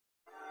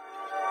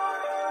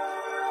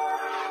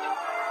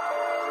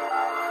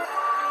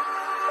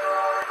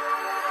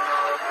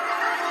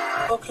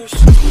What are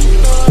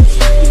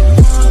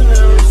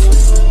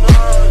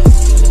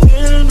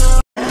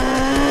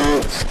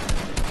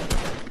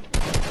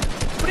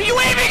you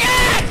aiming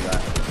at?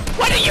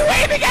 What are you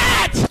aiming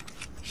at?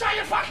 Shut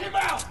your fucking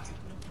mouth!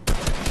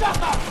 Shut the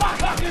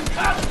fuck up, you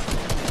cunt!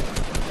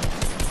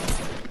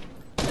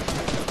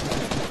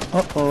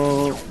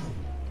 Uh-oh.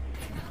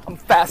 I'm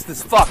fast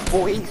as fuck,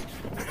 boy.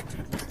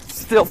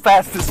 Still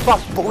fast as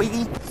fuck, boy.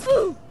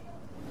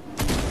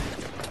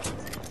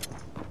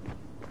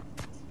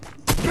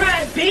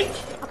 Run,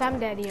 bitch! Okay, I'm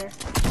dead here.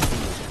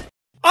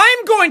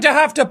 I'm going to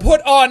have to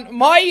put on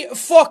my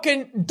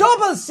fucking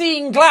double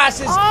seeing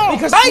glasses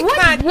because I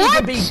can't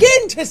even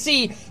begin to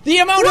see the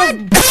amount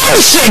of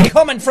bullshit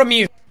coming from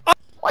you.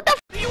 What the f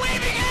are you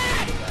aiming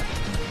at?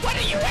 What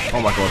are you aiming at?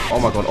 Oh my god, oh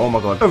my god, oh my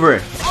god. Over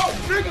here. Oh,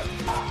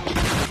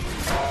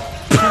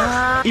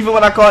 nigga. Even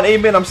when I can't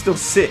aim in, I'm still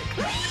sick.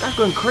 That's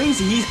going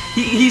crazy.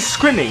 He's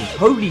screaming.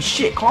 Holy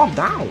shit, calm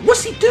down.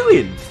 What's he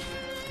doing?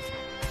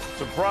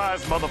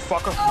 Surprise,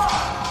 motherfucker.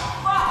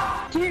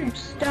 Dude,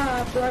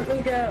 stop. Let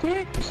me go.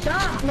 Dude,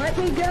 stop. Let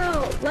me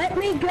go. Let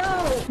me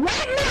go.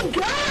 Let me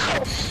go.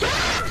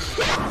 Stop.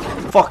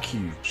 Stop. Fuck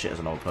you. Shit, as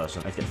an old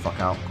person. Let's get the fuck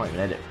out. Can't even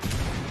edit.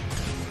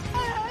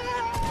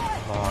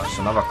 Oh, it's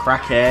another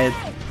crackhead.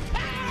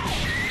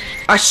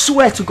 I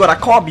swear to God, I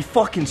can't be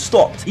fucking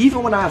stopped.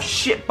 Even when I have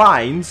shit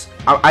binds,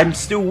 I'm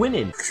still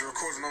winning. If you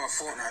record another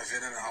Fortnite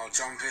video, then I'll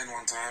jump in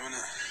one time,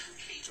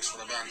 innit? Just for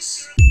the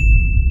bands.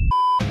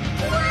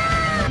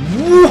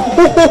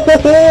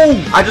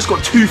 Whoa! I just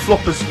got 2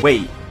 floppers.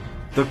 Wait,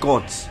 the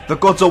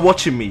gods are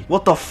watching me.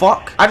 What the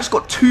fuck? I just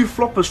got 2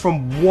 floppers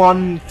from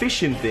 1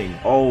 fishing thing.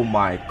 Oh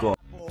my god.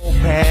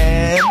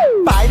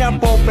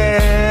 Pineapple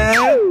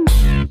pen.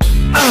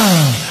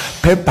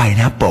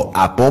 Pineapple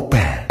apple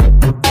pen.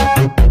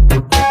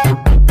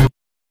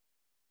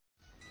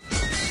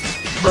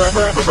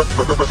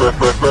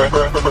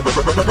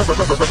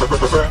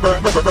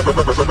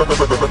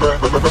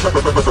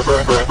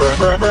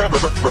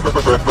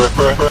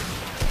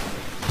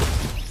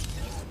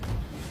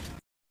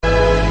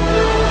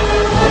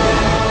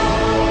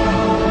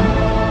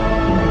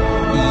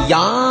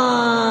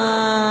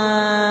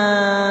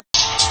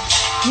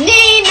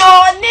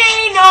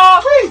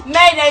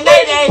 Mayday,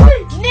 mayday!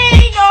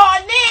 Nino!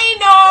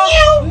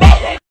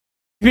 Mayday!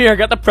 Here, I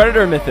got the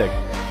Predator Mythic.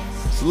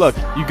 So look,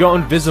 you go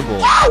invisible.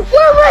 Oh,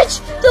 we're rich!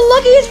 The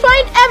luckiest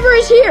find ever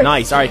is here!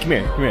 Nice, alright, come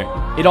here, come here.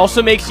 It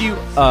also makes you,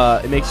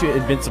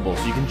 invincible,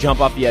 so you can jump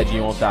off the edge and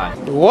you won't die.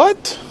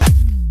 What?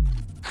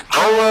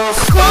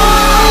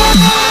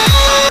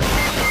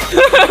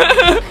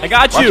 I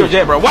got you! Watch your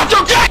jet, bro. Watch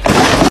your jet!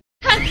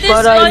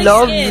 But I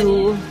love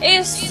you.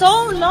 It's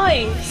so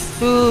nice.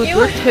 Dude,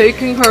 you're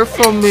taking her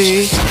from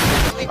me.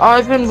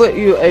 I've been with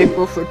you,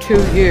 April, for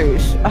 2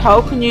 years.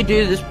 How can you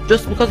do this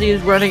just because he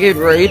is Renegade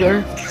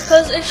Raider?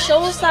 Because it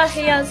shows that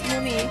he has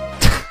money.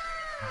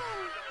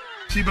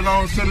 She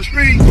belongs to the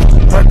street.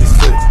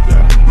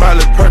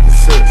 Miley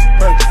Percocet.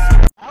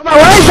 On my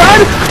way,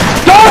 son!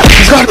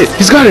 He's got it!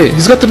 He's got it!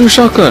 He's got the new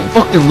shotgun!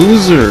 Fucking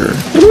loser!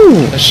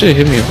 Ooh, that shit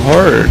hit me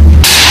hard.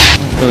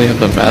 I don't really have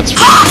the mats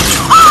for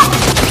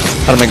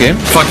out of my game.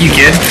 Fuck you,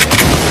 kid.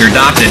 You're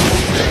adopted.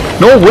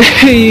 No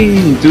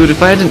way! Dude,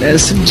 if I had an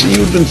SMG, you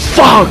would've been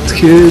fucked,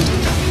 kid!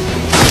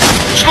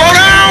 Slow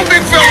down,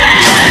 big fella!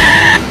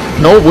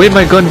 No way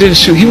my gun didn't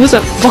shoot. He was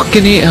at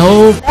fucking 8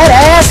 health. That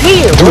ass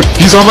here. Dude,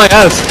 he's on my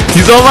ass!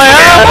 He's on my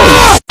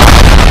ass!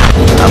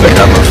 I'm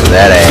coming for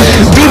that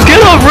ass. Dude, get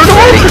up! Run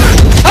away!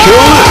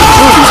 Kill him!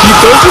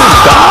 Dude, he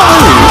doesn't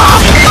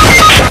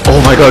die! Oh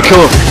my god,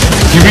 kill him!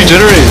 He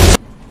regenerates!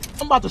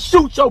 I'm about to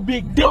shoot your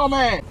big dumb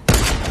ass!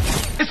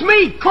 It's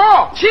me,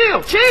 Carl!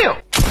 Chill, chill!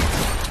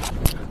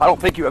 I don't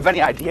think you have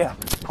any idea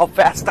how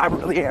fast I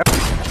really am.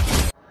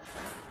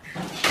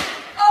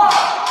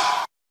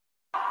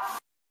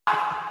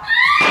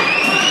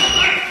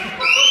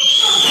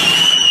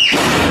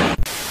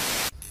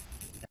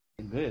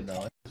 Good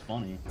though, it's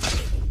funny.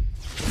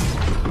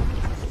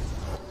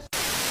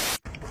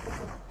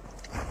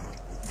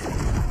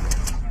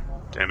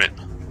 Damn it.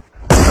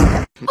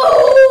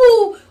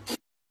 Oh!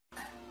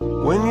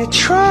 When you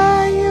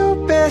try your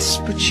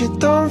best but you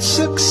don't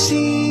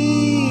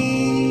succeed.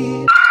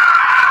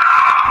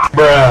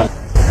 Bruh.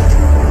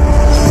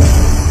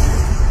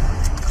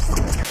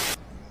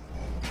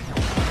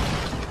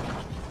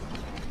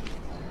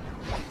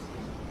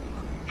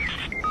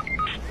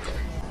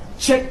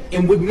 Check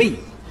in with me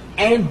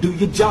and do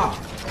your job.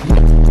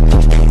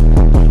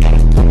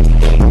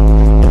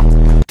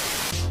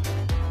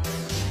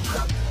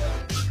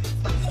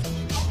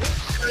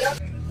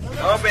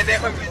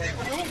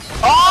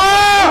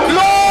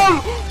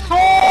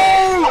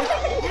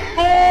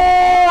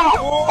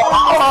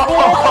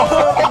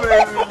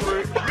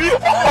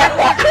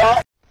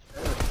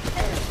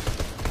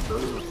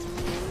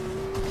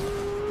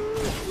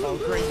 Oh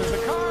great, there's a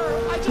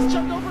car! I just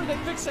jumped over, they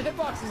fixed the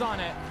hitboxes on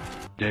it!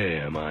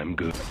 Damn, I'm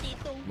good.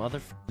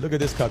 Look at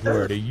this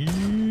cuckword.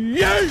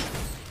 Yay!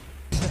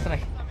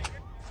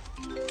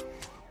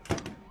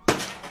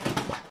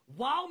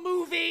 While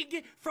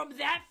moving from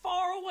that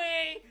far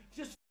away,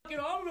 just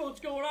I don't know what's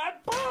going on.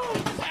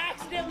 Boom! Just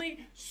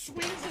accidentally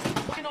swings his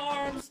fucking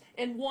arms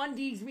and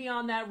 1Ds me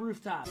on that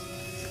rooftop.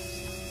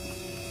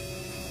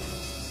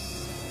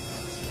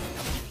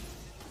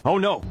 Oh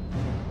no.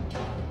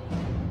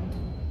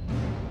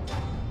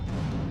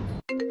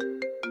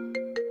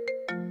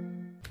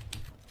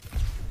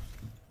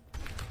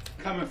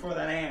 Coming for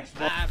that ass.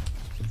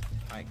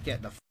 Alright,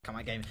 get the f out of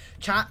my game.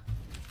 Chat.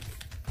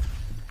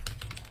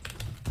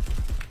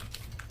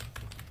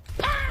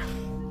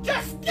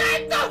 Just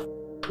get the f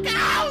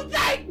out of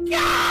the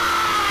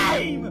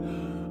game!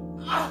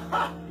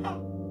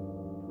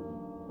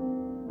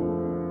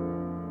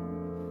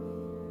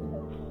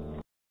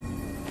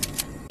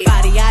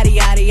 Yaddy yaddy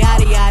yaddy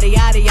yaddy yaddy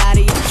yaddy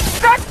yaddy.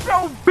 That's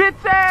your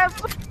bitch ass!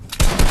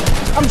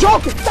 I'm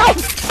joking! No!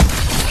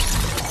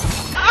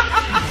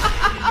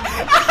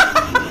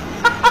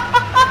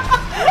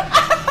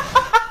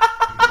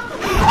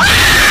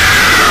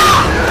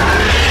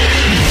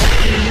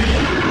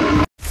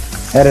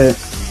 Edit.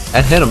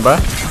 And hit him, bro.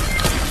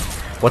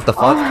 What the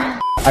fuck?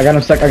 I got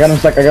him stuck, I got him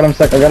stuck, I got him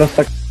stuck, I got him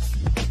stuck.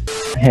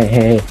 Hey,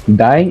 hey, hey.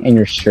 Die and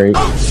you're straight.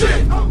 Oh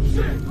shit! Oh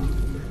shit!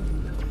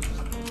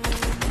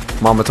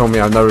 Mama told me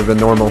I've never been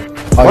normal.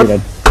 Oh, you're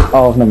dead.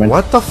 Oh, no man.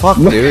 What the fuck,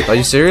 dude? Are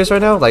you serious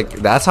right now? Like,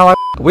 that's how I...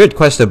 Weird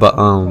question, but,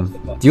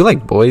 do you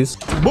like boys?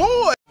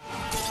 Boy!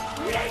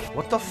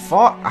 What the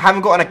fuck? I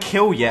haven't gotten a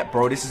kill yet,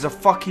 bro. This is a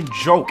fucking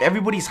joke.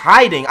 Everybody's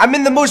hiding. I'm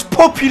in the most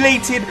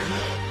populated...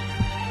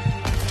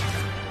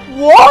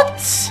 What?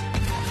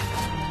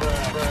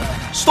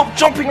 Stop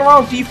jumping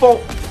around, default.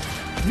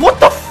 What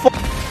the fuck?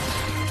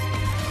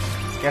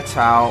 Get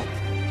out.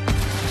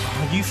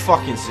 Are you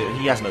fucking serious?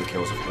 He has no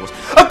kills, of course.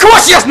 Of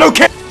course he has no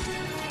kills!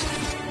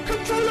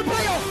 Controller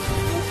player!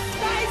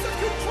 That is a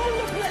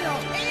controller player!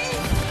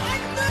 I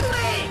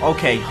knew it!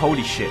 Okay,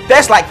 holy shit.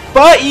 There's like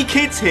 30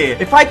 kids here.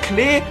 If I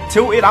clear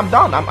Tilted, I'm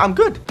done. I'm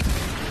good.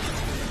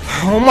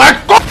 Oh my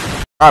god!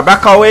 Alright,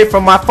 back away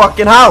from my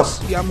fucking house.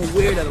 Yeah, I'm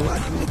aware that a lot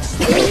of niggas.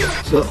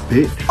 What's up,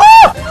 bitch?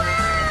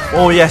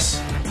 Oh,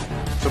 yes.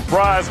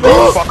 Surprise,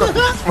 motherfucker!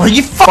 Oh,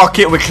 you fuck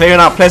it. We're clearing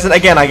out Pleasant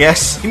again, I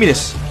guess. Give me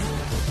this.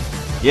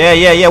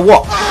 Yeah,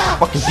 what?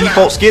 Fucking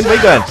default skin? Where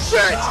you going?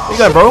 Where you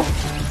going, bro?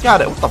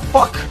 Got it. What the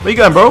fuck? Where you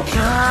going, bro?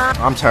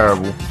 I'm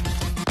terrible.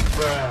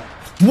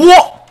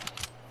 What?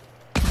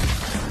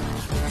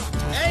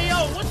 Hey,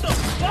 yo, what the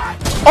fuck?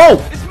 Oh!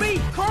 It's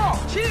me, Carl.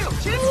 Chill.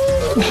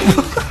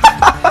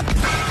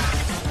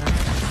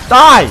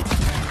 Die!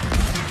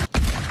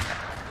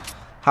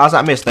 How's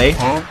that missed, eh?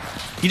 Huh?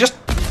 Just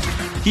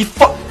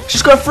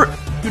going through.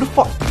 Who the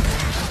fuck?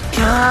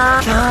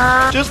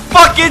 Just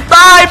fucking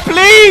die,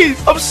 please!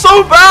 I'm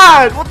so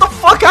bad! What the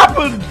fuck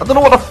happened? I don't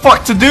know what the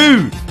fuck to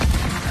do.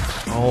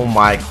 Oh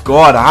my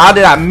god, how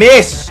did I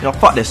miss? You know,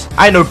 fuck this.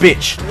 I ain't no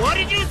bitch. What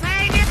did you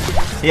say?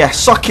 Yeah,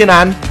 suck in,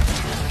 Ann.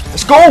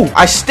 Let's go!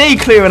 I stay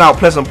clearing out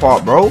Pleasant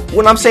Park, bro.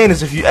 What I'm saying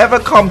is, if you ever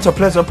come to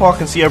Pleasant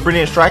Park and see a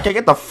brilliant striker,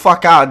 get the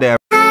fuck out of there.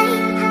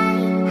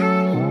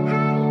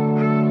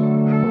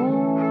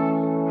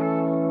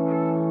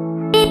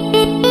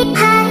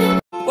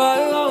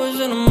 While I was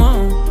in the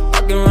mall,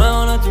 walking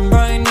around acting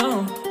right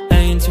now. I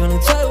ain't tryna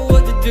tell you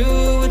what to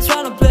do.